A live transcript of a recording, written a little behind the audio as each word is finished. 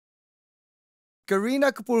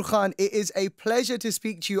Kareena Kapoor Khan, it is a pleasure to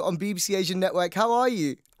speak to you on BBC Asian Network. How are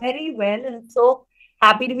you? Very well, and so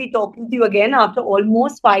happy to be talking to you again after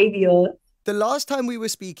almost 5 years. The last time we were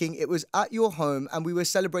speaking, it was at your home and we were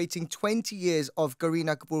celebrating 20 years of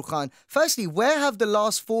Kareena Kapoor Khan. Firstly, where have the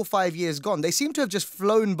last 4 5 years gone? They seem to have just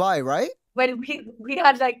flown by, right? Well, we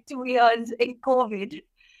had like 2 years in COVID,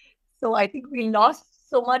 so I think we lost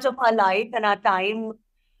so much of our life and our time,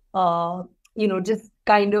 uh, just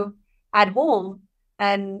kind of at home.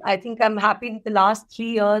 And I think I'm happy that the last 3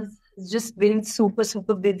 years has just been super,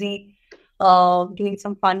 super busy, doing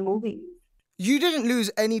some fun movies. You didn't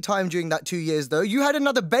lose any time during that 2 years, though. You had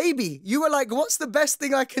another baby. You were like, what's the best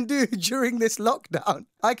thing I can do during this lockdown?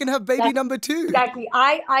 I can have baby That number two. exactly.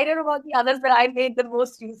 I don't know about the others, but I made the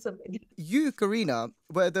most use of it. You, Karina,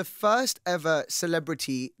 were the first ever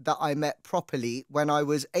celebrity that I met properly when I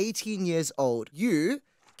was 18 years old. You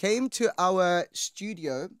came to our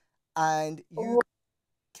studio and you Oh,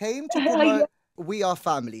 came to promote We Are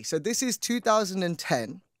Family. So this is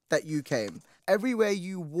 2010 that you came. Everywhere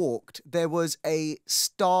you walked, there was a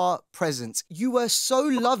star presence. You were so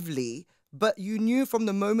lovely, but you knew from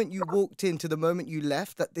the moment you walked in to the moment you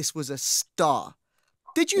left that this was a star.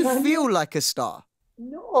 Did you yeah. feel like a star?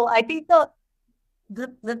 No, I think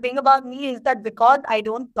the thing about me is that because I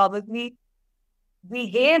don't probably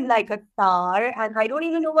behave like a star, and I don't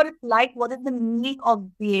even know what it's like, what is the meaning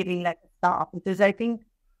of behaving like a star? Because I think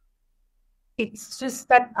it's just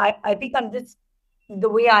that I think I'm just the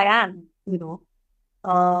way I am.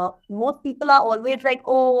 Most people are always like,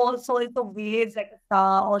 oh, so and so behaves like a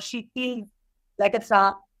star, or she feels like a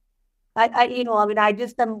star. I mean, I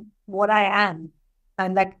just am what I am.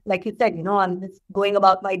 And like you said, I'm just going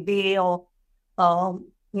about my day or,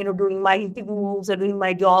 doing my interviews or doing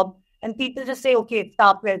my job. And people just say, okay,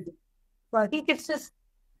 stop it. So I think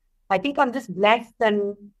I'm just blessed.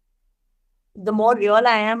 And the more real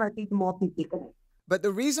I am, I think the more people connect. But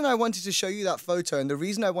the reason I wanted to show you that photo and the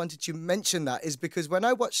reason I wanted to mention that is because when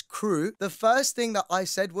I watched Crew, the first thing that I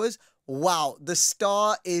said was, wow, the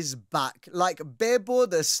star is back. Like Bebo,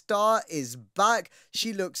 the star is back.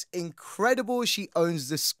 She looks incredible. She owns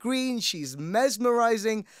the screen. She's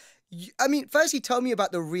mesmerizing. I mean, firstly, tell me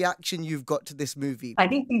about the reaction you've got to this movie. I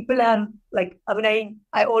think people are like, I mean,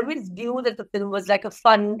 I always knew that the film was like a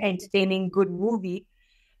fun, entertaining, good movie.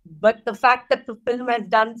 But the fact that the film has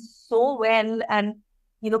done so well and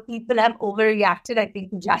people have overreacted, I think,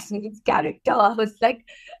 to Jasmine's character.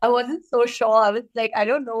 I wasn't so sure. I was like, I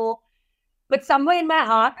don't know. But somewhere in my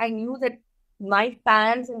heart, I knew that my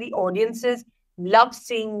fans and the audiences love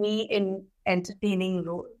seeing me in entertaining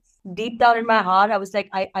roles. Deep down in my heart, I was like,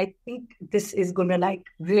 I think this is gonna like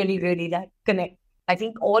really, really like connect. I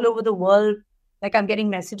think all over the world, like I'm getting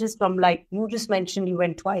messages from like you just mentioned you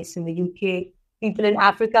went twice in the UK. People in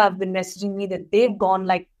Africa have been messaging me that they've gone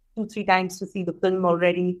like 2, 3 times to see the film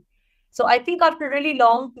already. So I think after really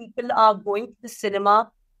long, people are going to the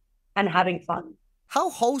cinema and having fun. How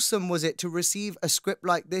wholesome was it to receive a script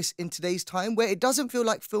like this in today's time where it doesn't feel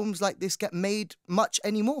like films like this get made much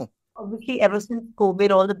anymore? Obviously, ever since COVID,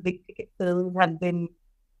 all the big ticket films have been,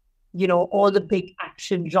 all the big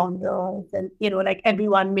action genres and, like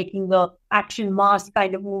everyone making the action mass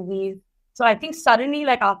kind of movies. So I think suddenly,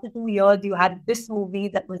 like after 2 years, you had this movie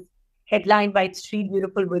that was headlined by three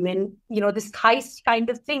beautiful women, this heist kind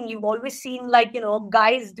of thing. You've always seen like,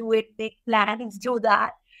 guys do it, make plans, do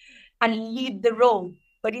that and lead the role.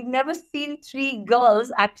 But you've never seen three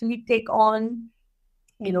girls actually take on,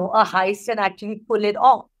 a heist and actually pull it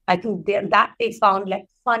off. I think that they found like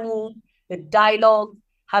funny. The dialogues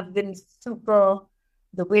have been super.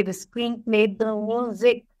 The way the screen played the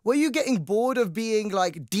music. Were you getting bored of being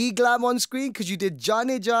like D-glam on screen? Because you did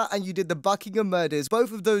Janeja and you did the Buckingham Murders.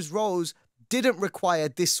 Both of those roles didn't require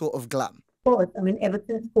this sort of glam. Of course, I mean, ever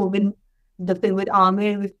since COVID, the film with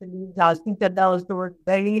Amir, with the last thing that was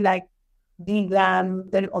very like D-glam.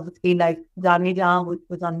 Then obviously like Janeja, which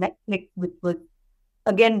was on Netflix, which was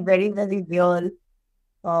again very, very real.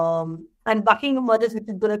 And Buckingham Murders, which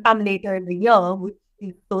is going to come later in the year, which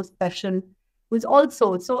is so special, was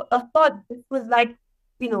also. So I thought this was like,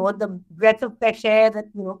 the breath of fresh air that,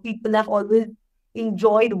 people have always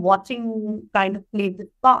enjoyed watching kind of play this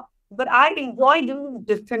part. But I enjoy doing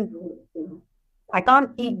different roles. I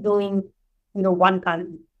can't keep doing, one kind of.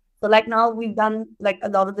 So like now we've done like a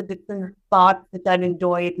lot of the different parts that I've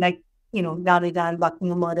enjoyed, like, Nani and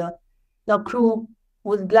Buckingham Murder. The crew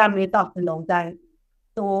was glamorous after a long time.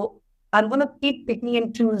 So I'm gonna keep picking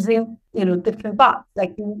and choosing, different parts.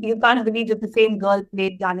 Like you can't believe that the same girl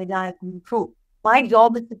played Janida as true. My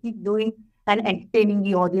job is to keep doing and entertaining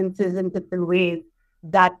the audiences in different ways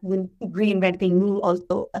that will keep reinventing me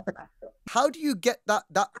also as an actor. How do you get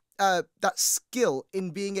that skill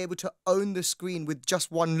in being able to own the screen with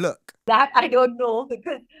just one look? That I don't know,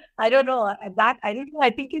 because I don't know that I don't know.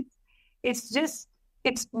 I think it's just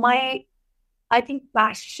it's my, I think,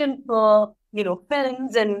 passion for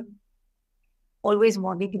films and always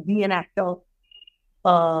wanting to be an actor.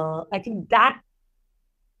 I think that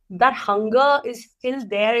hunger is still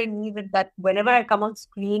there in me. That whenever I come on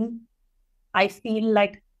screen, I feel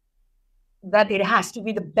like that it has to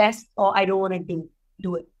be the best, or I don't want to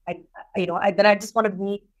do it. Then I just want to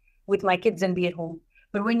be with my kids and be at home.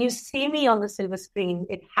 But when you see me on the silver screen,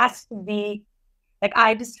 it has to be like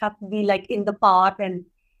I just have to be like in the part, and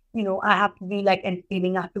I have to be like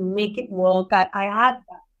entertaining. I have to make it work. I have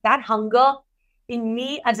that hunger in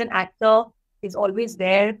me as an actor is always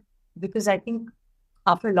there, because I think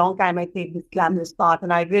after a long time I played this glamorous part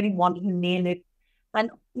and I really wanted to nail it. And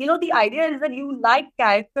the idea is that you like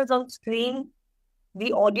characters on screen.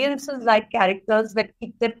 The audiences like characters that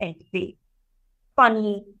keep them entertained,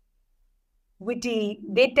 funny, witty.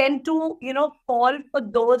 They tend to, fall for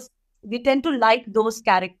those. They tend to like those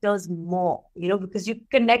characters more, because you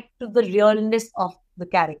connect to the realness of the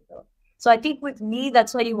character. So I think with me,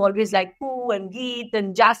 that's why you always like Pooh and Geet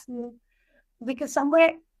and Jasmine, because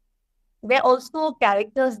somewhere they're also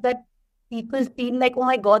characters that people feel like, oh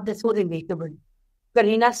my God, they're so relatable.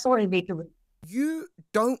 Kareena's so relatable. You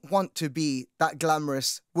don't want to be that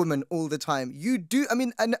glamorous woman all the time. You do. I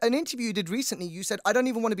mean, an interview you did recently, you said, I don't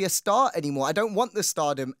even want to be a star anymore. I don't want the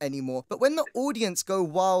stardom anymore. But when the audience go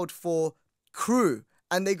wild for Crew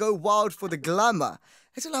and they go wild for the glamour,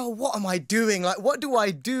 it's like, oh, what am I doing? Like, what do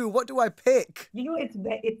I do? What do I pick?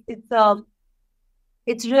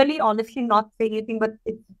 It's really honestly not saying anything, but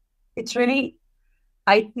it's really,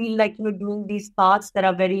 I feel like, doing these parts that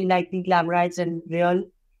are very likely glamorized and real.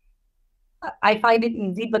 I find it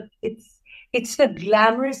easy, but it's the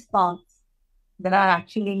glamorous parts that are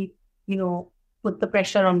actually, put the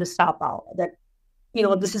pressure on the star power that,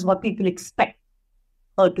 this is what people expect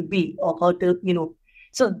her to be, or her to.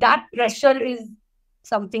 So that pressure is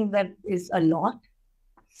something that is a lot.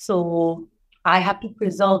 So I have to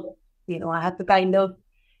preserve it. I have to kind of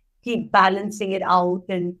keep balancing it out,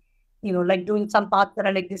 and, like doing some parts that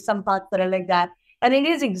are like this, some parts that are like that. And it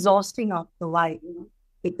is exhausting after a while,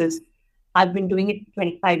 because I've been doing it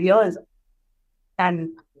 25 years. And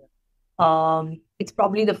it's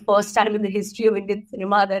probably the first time in the history of Indian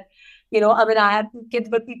cinema that, I have 2 kids,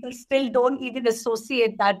 but people still don't even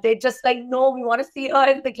associate that. They're just like, no, we want to see her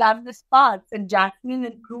in the glamorous parts. And Jasmine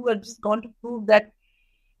and Crew have just gone to prove that,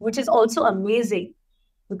 which is also amazing,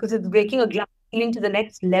 because it's breaking a glass ceiling to the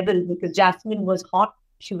next level, because Jasmine was hot,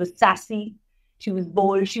 she was sassy, she was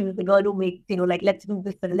bold, she was the girl who makes, like, let's do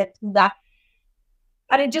this and let's do that.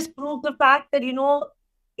 And it just proves the fact that,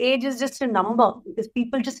 age is just a number, because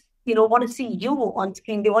people just, want to see you on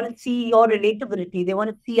screen. They want to see your relatability. They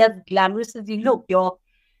want to see as glamorous as you look.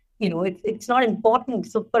 It's not important.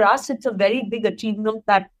 So for us, it's a very big achievement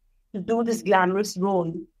that to do this glamorous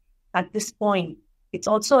role at this point. It's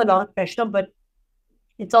also a lot of pressure, but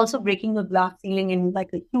it's also breaking a glass ceiling in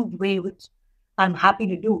like a huge way, which I'm happy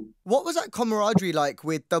to do. What was that camaraderie like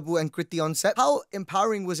with Tabu and Kriti on set? How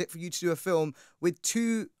empowering was it for you to do a film with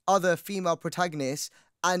 2 other female protagonists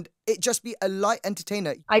and it just be a light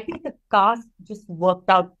entertainer? I think the cast just worked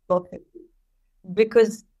out perfectly,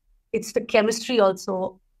 because it's the chemistry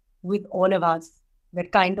also with all of us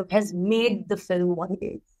that kind of has made the film what it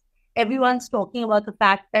is. Everyone's talking about the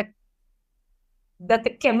fact that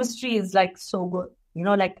the chemistry is like so good.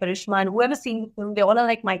 Like Karisma and whoever's seen the film, they all are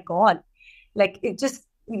like, my God. Like, it just,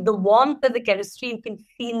 the warmth and the chemistry, you can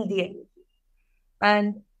feel the energy.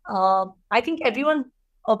 And I think everyone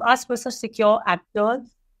of us were such secure actors.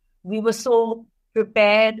 We were so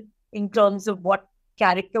prepared in terms of what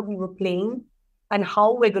character we were playing and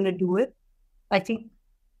how we're going to do it. I think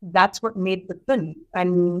that's what made the film.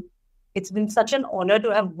 And it's been such an honor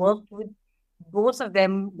to have worked with both of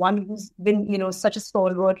them. One who's been, such a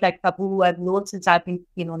stalwart like Tabu, I've known since I've been,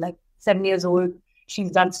 like 7 years old.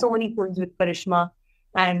 She's done so many films with Karisma,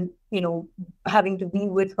 and, having to be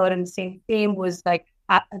with her in the same frame was like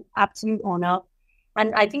an absolute honor.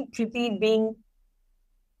 And I think Kriti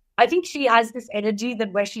I think she has this energy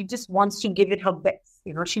that where she just wants to give it her best.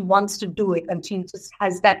 She wants to do it, and she just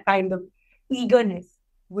has that kind of eagerness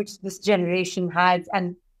which this generation has,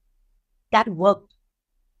 and that worked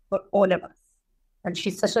for all of us. And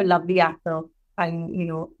she's such a lovely actor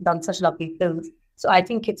and, done such lovely films. So I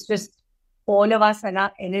think it's just all of us and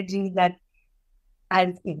our energy that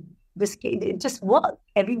has it just worked.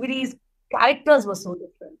 Everybody's characters were so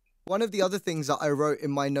different. One of the other things that I wrote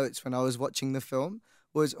in my notes when I was watching the film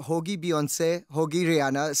was Hogi Beyonce, Hogi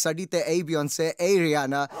Rihanna, Sadi Te A Beyonce, A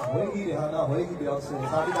Rihanna.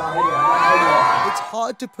 It's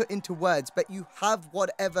hard to put into words, but you have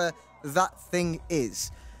whatever that thing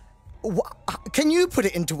is. Can you put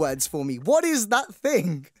it into words for me? What is that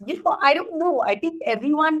thing? I don't know. I think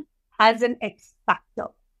everyone has an X factor.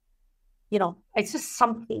 It's just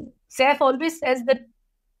something. Saif always says that,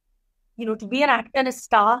 to be an actor and a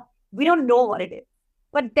star, we don't know what it is.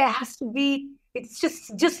 But there has to be, it's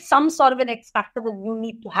just some sort of an X factor that you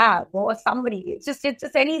need to have, or somebody. It's just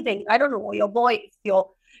anything. I don't know, your voice, your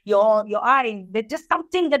eyes. There's just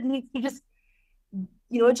something that needs to just,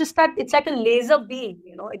 just that it's like a laser beam,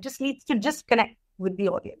 it just needs to just connect with the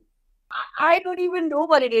audience. I don't even know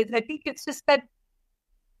what it is. I think it's just that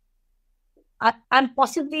I'm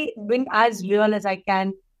possibly being as real as I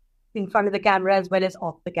can in front of the camera as well as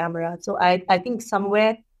off the camera. So I think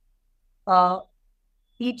somewhere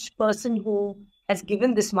each person who has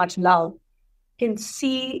given this much love can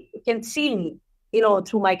see me,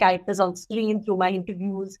 through my characters on screen, through my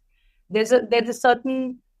interviews. There's a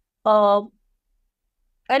certain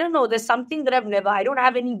I don't know, there's something that I don't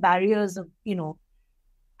have any barriers of,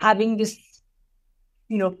 having this,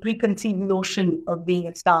 preconceived notion of being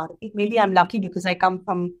a star. Maybe I'm lucky because I come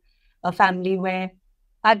from a family where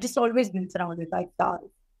I've just always been surrounded by stars.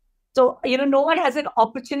 So, no one has an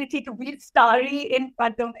opportunity to be starry in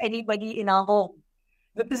front of anybody in our home,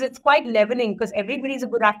 because it's quite leveling, because everybody's a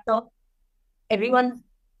good actor. Everyone's,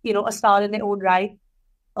 a star in their own right.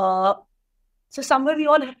 So somewhere we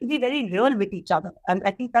all have to be very real with each other. And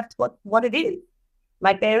I think that's what it is.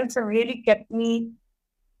 My parents have really kept me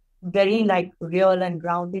very real and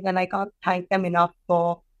grounded. And I can't thank them enough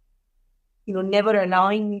for, never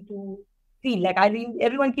allowing me to feel like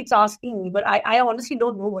everyone keeps asking me, but I honestly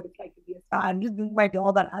don't know what it's like to be a star. I'm just doing my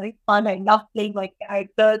job and having fun. I love playing my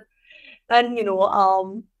characters. And,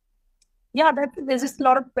 there's just a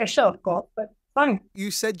lot of pressure, of course, but fine.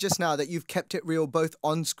 You said just now that you've kept it real both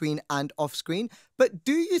on screen and off screen, but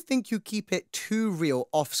do you think you keep it too real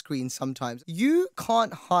off screen sometimes? You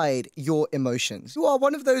can't hide your emotions. You are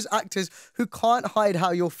one of those actors who can't hide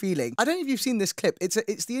how you're feeling. I don't know if you've seen this clip. It's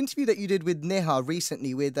the interview that you did with Neha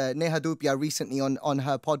recently, with Neha Dupia recently on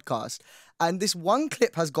her podcast. And this one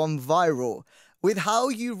clip has gone viral with how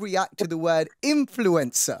you react to the word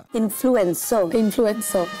influencer.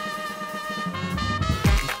 Influencer.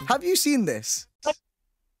 Have you seen this?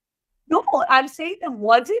 No, I'm saying,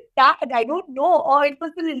 was it that? I don't know. Or it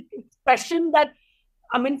was an expression that,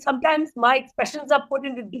 sometimes my expressions are put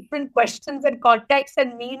into different questions and contexts,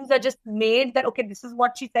 and memes are just made that, okay, this is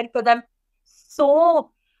what she said, because I'm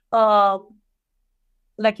so, I'm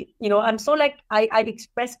so I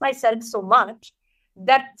express myself so much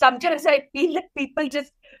that sometimes I feel that people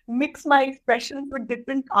just mix my expressions with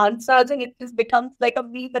different answers, and it just becomes like a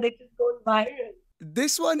meme and it just goes viral.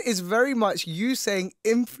 This one is very much you saying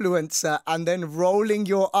influencer and then rolling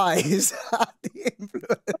your eyes at the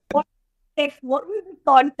influencer. What was the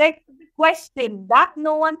context of the question? That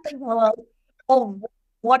no one can of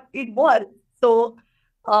what it was. So,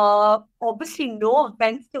 obviously, no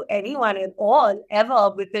offense to anyone at all,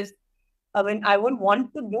 ever, because, I wouldn't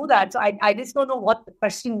want to do that. So, I just don't know what the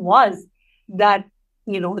question was that,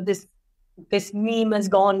 this meme has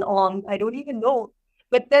gone on. I don't even know.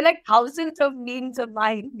 But there are thousands of memes of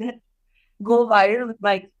mine that go viral with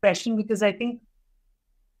my expression, because I think,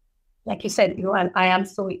 like you said, I am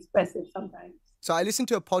so expressive sometimes. So I listened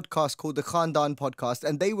to a podcast called the Khandan podcast,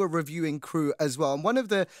 and they were reviewing Crew as well. And one of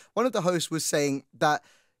the hosts was saying that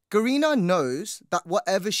Kareena knows that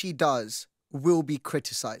whatever she does will be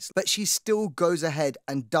criticized, but she still goes ahead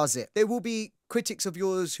and does it. There will be critics of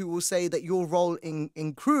yours who will say that your role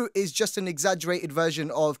in Crew is just an exaggerated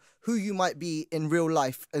version of who you might be in real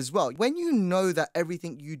life as well. When you know that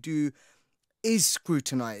everything you do is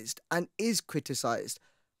scrutinized and is criticized,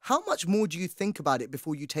 how much more do you think about it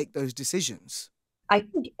before you take those decisions? I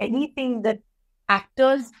think anything that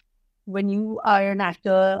actors, when you are an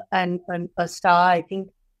actor and a star, I think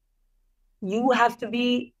you have to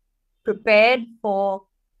be prepared for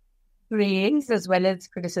praise as well as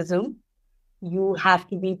criticism. You have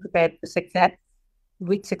to be prepared for success.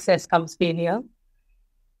 With success comes failure.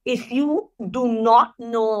 If you do not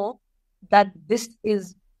know that this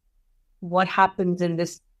is what happens in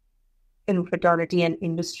fraternity and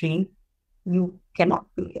industry, you cannot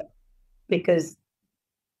be here. Because,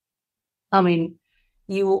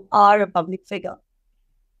 you are a public figure.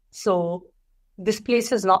 So this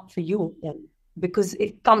place is not for you then, because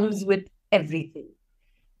it comes with everything.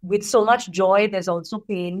 With so much joy, there's also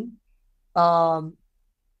pain.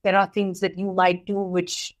 There are things that you might do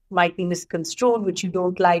which might be misconstrued, which you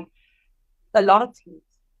don't like. a lot of things.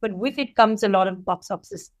 But with it comes a lot of box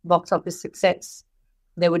office success.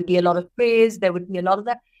 There would be a lot of praise. There would be a lot of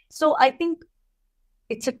that. So I think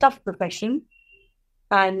it's a tough profession,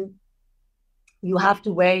 and you have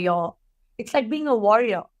to wear your. It's like being a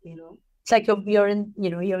warrior. It's like you're in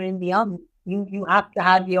the army. You have to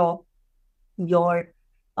have your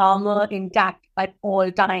armor intact at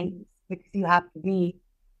all times, because you have to be,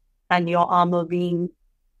 and your armor being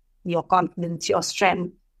your confidence, your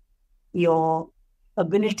strength, your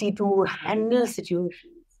ability to handle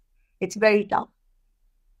situations. It's very tough.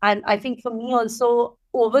 And I think for me also,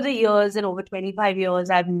 over the years and over 25 years,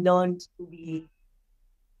 I've learned to be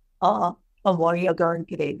a warrior girl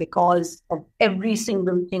today because of every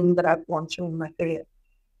single thing that I've gone through in my career.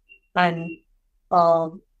 And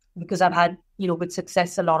because I've had, with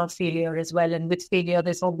success, a lot of failure as well. And with failure,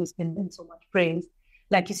 there's always been so much praise.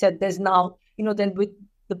 Like you said, there's now, then with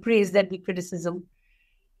the praise, there'd be criticism.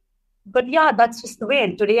 But yeah, that's just the way.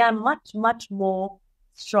 And today I'm much, much more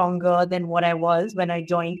stronger than what I was when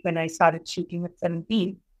I started shooting at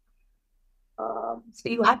 17. So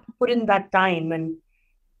you have to put in that time and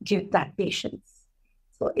give that patience.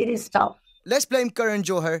 So it is tough. Let's blame Karan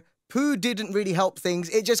Johar. Pooh didn't really help things.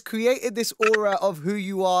 It just created this aura of who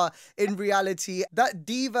you are in reality. That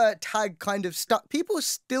diva tag kind of stuck. People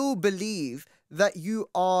still believe that you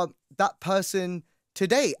are that person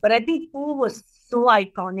today. But I think Pooh was so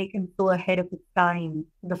iconic and so ahead of its time.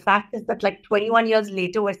 The fact is that 21 years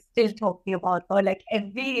later, we're still talking about her.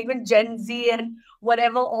 Even Gen Z and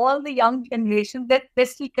whatever, all the young generation, they're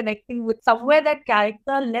still connecting with somewhere that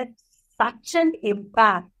character left such an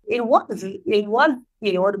impact. It was,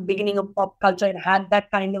 the beginning of pop culture. It had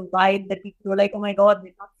that kind of vibe that people were like, oh my God,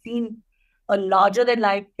 they've not seen a larger than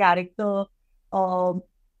life character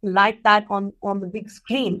like that on the big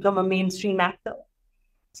screen from a mainstream actor.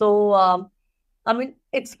 So,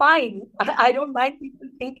 it's fine. I don't mind people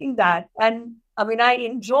thinking that. And I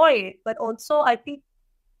enjoy it. But also, I think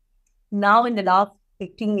now in the last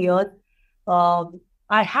 15 years,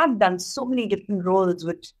 I have done so many different roles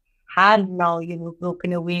which have now,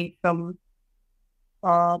 broken away from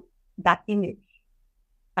that image.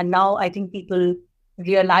 And now I think people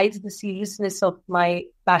realize the seriousness of my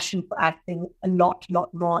passion for acting a lot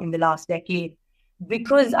more in the last decade,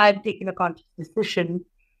 because I've taken a conscious decision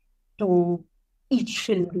to each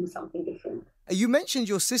film do something different. You mentioned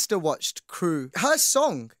your sister watched Crew. Her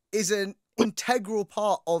song is an integral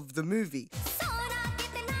part of the movie.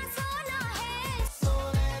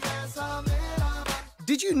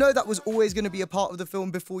 Did you know that was always going to be a part of the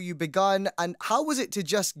film before you began? And how was it to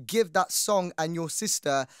just give that song and your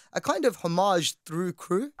sister a kind of homage through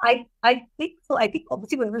Crew? I think so. I think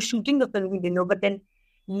obviously when we were shooting the film, we didn't know. But then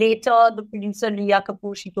later, the producer, Kareena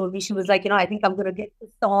Kapoor, she told me, she was like, I think I'm going to get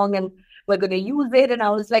this song and we're going to use it. And I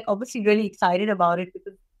was obviously really excited about it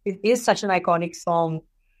because it is such an iconic song.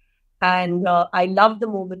 And I love the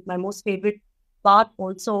moment. My most favorite part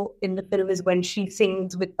also in the film is when she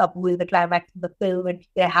sings with Tabu in the climax of the film, and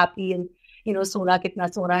they're happy and, Sona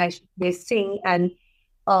Kitna Sona Hai, they sing. And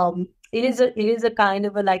it is a kind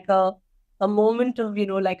of a moment of,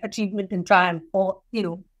 achievement and triumph for,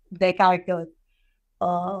 their characters.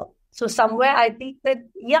 So somewhere I think that,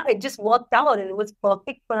 it just worked out and it was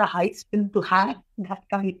perfect for a heist film to have that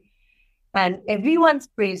kind. And everyone's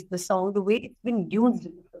praised the song, the way it's been used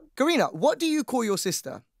in the film. Kareena, what do you call your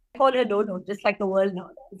sister? I call her Dodo, just like the world now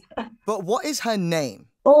does. But what is her name?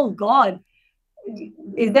 Oh, God.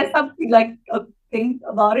 Is there something like a thing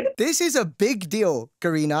about it? This is a big deal,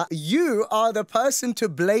 Kareena. You are the person to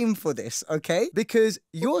blame for this, okay? Because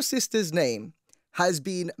your sister's name has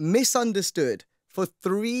been misunderstood for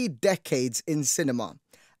 3 decades in cinema.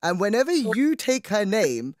 And whenever you take her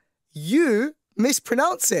name, you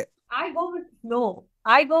mispronounce it. I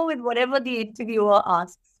go with whatever the interviewer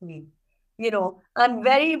asks me. I'm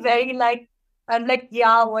very, very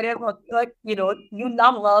yeah, whatever, you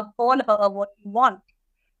love her, call her what you want.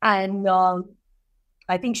 And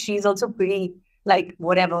I think she's also pretty,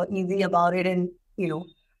 whatever, easy about it. And,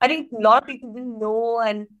 I think a lot of people didn't know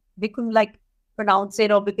and they couldn't, pronounce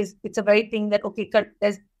it, or because it's a very thing that, okay,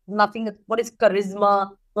 there's nothing, what is charisma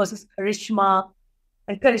versus Karisma?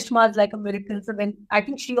 And Karisma is like a miracle. So then I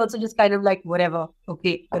think she also just kind of whatever,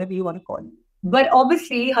 okay, whatever you want to call it. But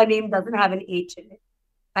obviously, her name doesn't have an H in it.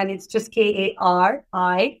 And it's just Karisma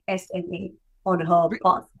on her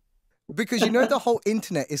pass. Because you know the whole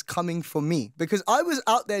internet is coming for me. Because I was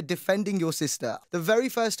out there defending your sister. The very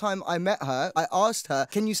first time I met her, I asked her,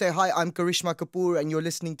 can you say, hi, I'm Karisma Kapoor and you're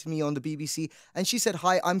listening to me on the BBC? And she said,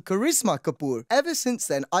 hi, I'm Karisma Kapoor. Ever since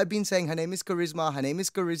then, I've been saying her name is Karisma, her name is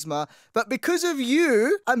Karisma. But because of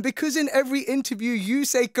you, and because in every interview you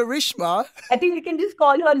say Karishma... I think we can just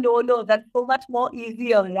call her Lolo. That's so much more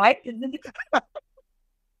easier, right? Isn't it?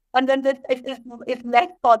 And then it's less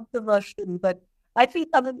controversial. But I think,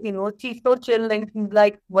 she's so chill and she's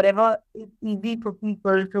like, whatever is easy for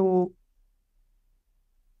people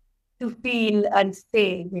to feel and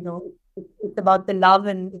say, it's about the love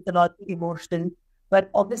and it's about the emotion. But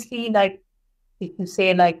obviously, like, if you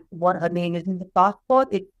say, like, what her name is in the passport,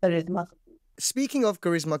 it's Karisma. Speaking of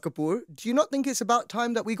Karisma Kapoor, do you not think it's about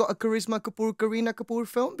time that we got a Karisma Kapoor, Kareena Kapoor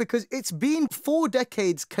film? Because it's been 4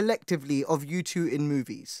 decades collectively of you two in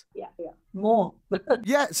movies. Yeah. More.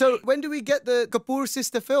 Yeah, so when do we get the Kapoor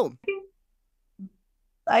sister film?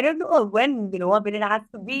 I don't know when, but it has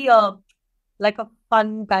to be a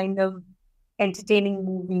fun kind of entertaining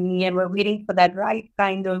movie, and we're waiting for that right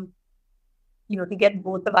kind of, to get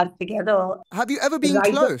both of us together. Have you ever been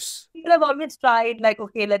close? People have always tried, like,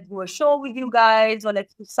 okay, let's do a show with you guys or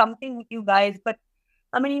let's do something with you guys. But,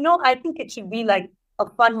 I think it should be like a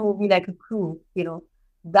fun movie, like a crew,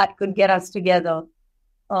 that could get us together.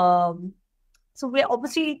 So we're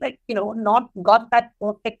obviously, not got that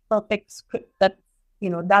perfect script that's,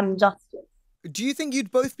 done justice. Do you think you'd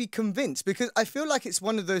both be convinced? Because I feel like it's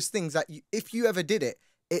one of those things that if you ever did it,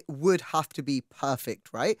 it would have to be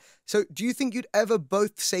perfect, right? So do you think you'd ever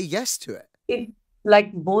both say yes to it? If,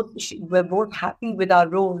 we're both happy with our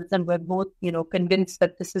roles and we're both, convinced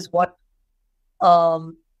that this is what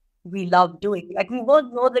we love doing. Like, we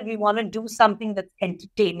both know that we want to do something that's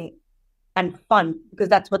entertaining and fun, because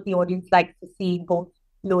that's what the audience likes to see both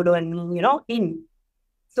Lolo and me, in.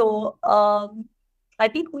 So I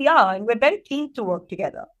think we are, and we're very keen to work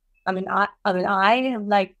together. I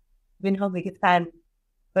have been her biggest fan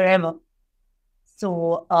forever.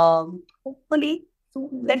 So hopefully,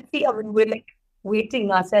 let's see. We're waiting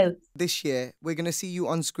ourselves. This year, we're going to see you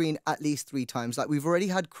on screen at least 3 times. Like, we've already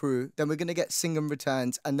had Crew, then we're going to get Singham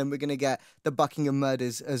Returns, and then we're going to get The Buckingham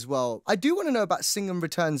Murders as well. I do want to know about Singham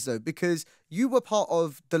Returns, though, because you were part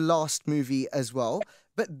of the last movie as well.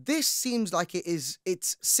 But this seems like it's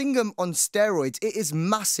Singham on steroids. It is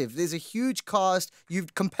massive. There's a huge cast.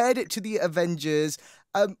 You've compared it to the Avengers.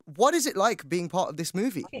 What is it like being part of this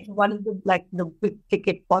movie? It's one of the big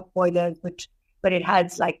ticket pot boilers, but it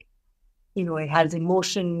has it has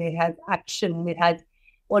emotion, it has action, it has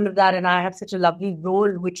all of that. And I have such a lovely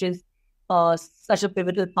role, which is such a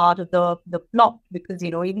pivotal part of the plot. Because,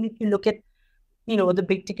 even if you look at, the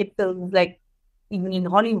big ticket films, like even in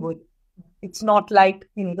Hollywood, it's not like,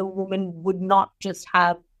 the woman would not just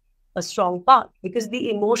have a strong part, because the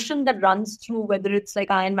emotion that runs through, whether it's like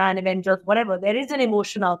Iron Man, Avengers, whatever, there is an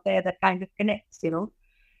emotion out there that kind of connects,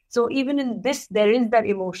 So even in this, there is that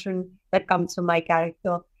emotion that comes from my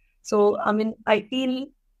character. So, I feel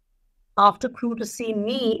after Crew, to see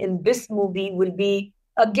me in this movie will be,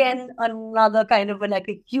 again, another kind of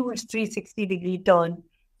a huge 360-degree turn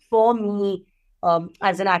for me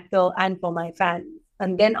as an actor and for my fans.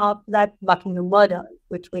 And then after that, Buckingham Murder,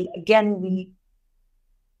 which will again be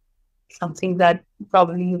something that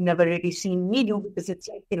probably you've never really seen me do, because it's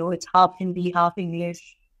it's half Hindi, half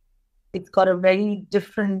English. It's got a very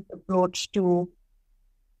different approach to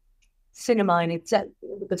cinema in itself,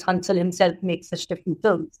 because Hansel himself makes such different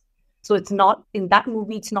films. So it's not, in that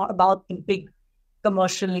movie, it's not about the big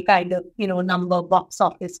commercial kind of, number box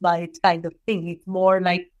office bites kind of thing. It's more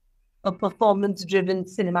like a performance-driven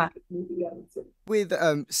cinematic movie, I would say. With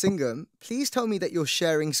Singham, please tell me that you're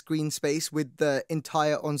sharing screen space with the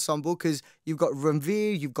entire ensemble, because you've got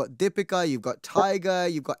Ranveer, you've got Deepika, you've got Tiger,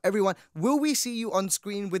 you've got everyone. Will we see you on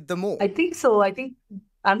screen with them all? I think so.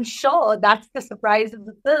 I'm sure that's the surprise of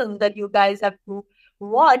the film, that you guys have to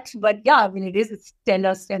watch. But yeah, it is a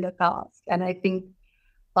stellar cast. And I think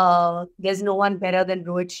there's no one better than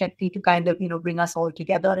Rohit Shetty to kind of, bring us all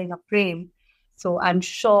together in a frame. So I'm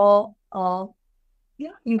sure,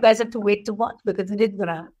 you guys have to wait to watch, because it is going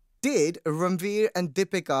to happen. Did Ranveer and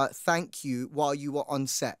Deepika thank you while you were on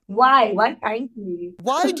set? Why? Why thank you?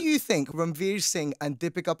 Why do you think Ranveer Singh and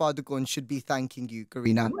Deepika Padukone should be thanking you,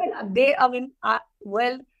 Kareena?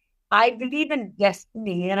 Well, I believe in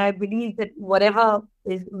destiny, and I believe that whatever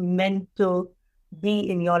is meant to be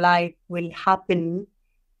in your life will happen,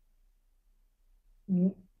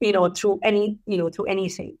 through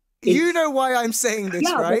anything. You know why I'm saying this,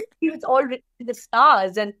 right? It's all written in the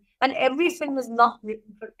stars, and everything is not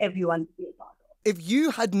written for everyone to be a part of. if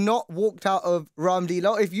you had not walked out of Ram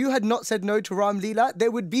Leela, if you had not said no to Ram Leela,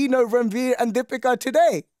 there would be no Ranveer and Deepika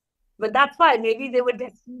today. But that's why maybe they were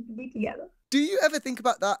destined to be together. Do you ever think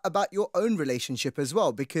about that, about your own relationship as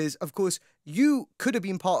well? Because, of course, you could have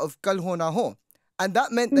been part of Kal Ho Na Ho. And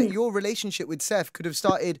that meant that your relationship with Saif could have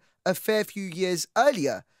started a fair few years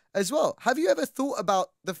earlier as well. Have you ever thought about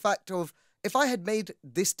the fact of, if I had made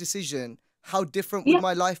this decision, how different would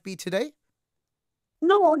my life be today?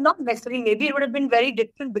 No, not necessarily. Maybe it would have been very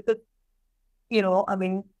different because,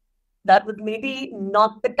 that was maybe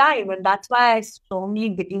not the time. And that's why I strongly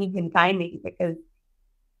believe in timing, because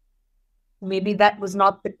maybe that was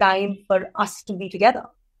not the time for us to be together.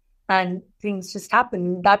 And things just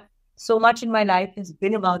happened. That so much in my life has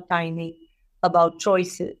been about timing, about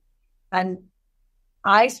choices. And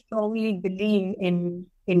I strongly believe in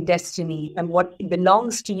destiny, and what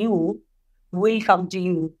belongs to you will come to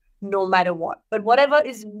you no matter what. But whatever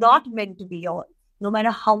is not meant to be yours, no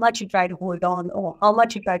matter how much you try to hold on or how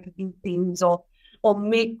much you try to do things or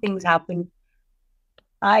make things happen,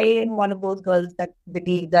 I am one of those girls that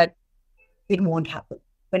believe that it won't happen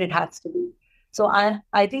when it has to be. So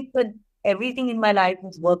I think that everything in my life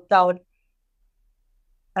has worked out,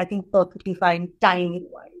 I think, perfectly fine,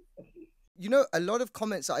 timing-wise. You know, a lot of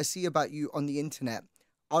comments that I see about you on the internet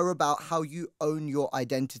are about how you own your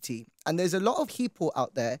identity. And there's a lot of people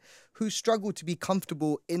out there who struggle to be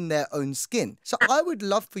comfortable in their own skin. So I would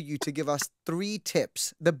love for you to give us 3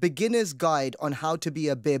 tips, the beginner's guide on how to be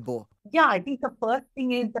a Bebo. Yeah, I think the first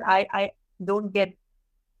thing is that I don't get,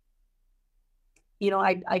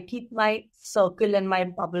 I keep my circle and my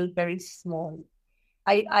bubble very small.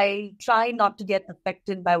 I try not to get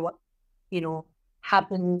affected by what,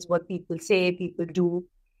 happens, what people say, people do.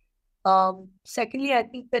 Secondly, I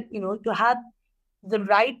think that, to have the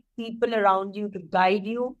right people around you to guide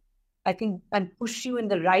you, I think, and push you in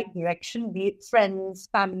the right direction, be it friends,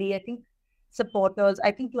 family, I think, supporters.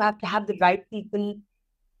 I think you have to have the right people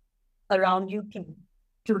around you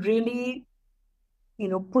to really,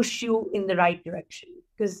 push you in the right direction.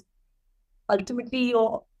 Because ultimately,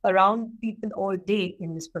 you're around people all day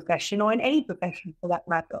in this profession, or in any profession for that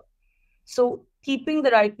matter. So keeping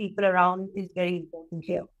the right people around is very important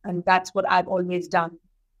here. And that's what I've always done.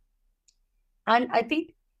 And I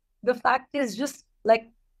think the fact is just like,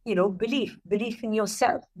 belief in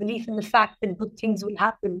yourself, belief in the fact that good things will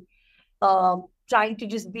happen, trying to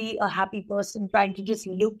just be a happy person, trying to just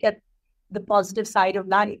look at the positive side of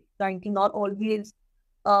life, trying to not always,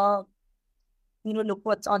 look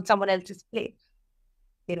what's on someone else's plate.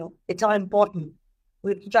 It's all important.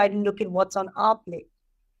 We have to try to look at what's on our plate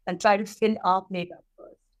and try to fill our plate up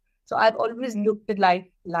first. So I've always looked at life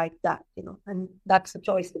like that, and that's the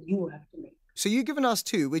choice that you have to make. So you've given us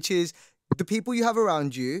 2, which is the people you have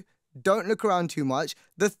around you, don't look around too much.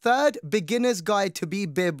 The third, beginner's guide to be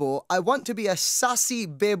Bebo. I want to be a sassy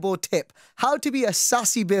Bebo tip. How to be a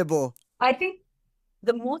sassy Bebo? I think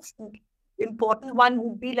the most important one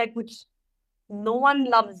would be which no one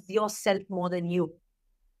loves yourself more than you.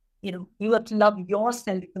 You have to love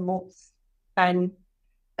yourself the most and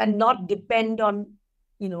not depend on,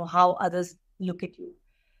 how others look at you.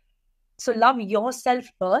 So love yourself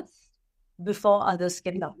first before others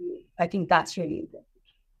can love you. I think that's really important.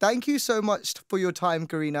 Thank you so much for your time,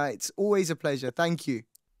 Kareena. It's always a pleasure. Thank you.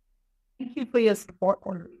 Thank you for your support,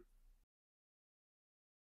 Haroon.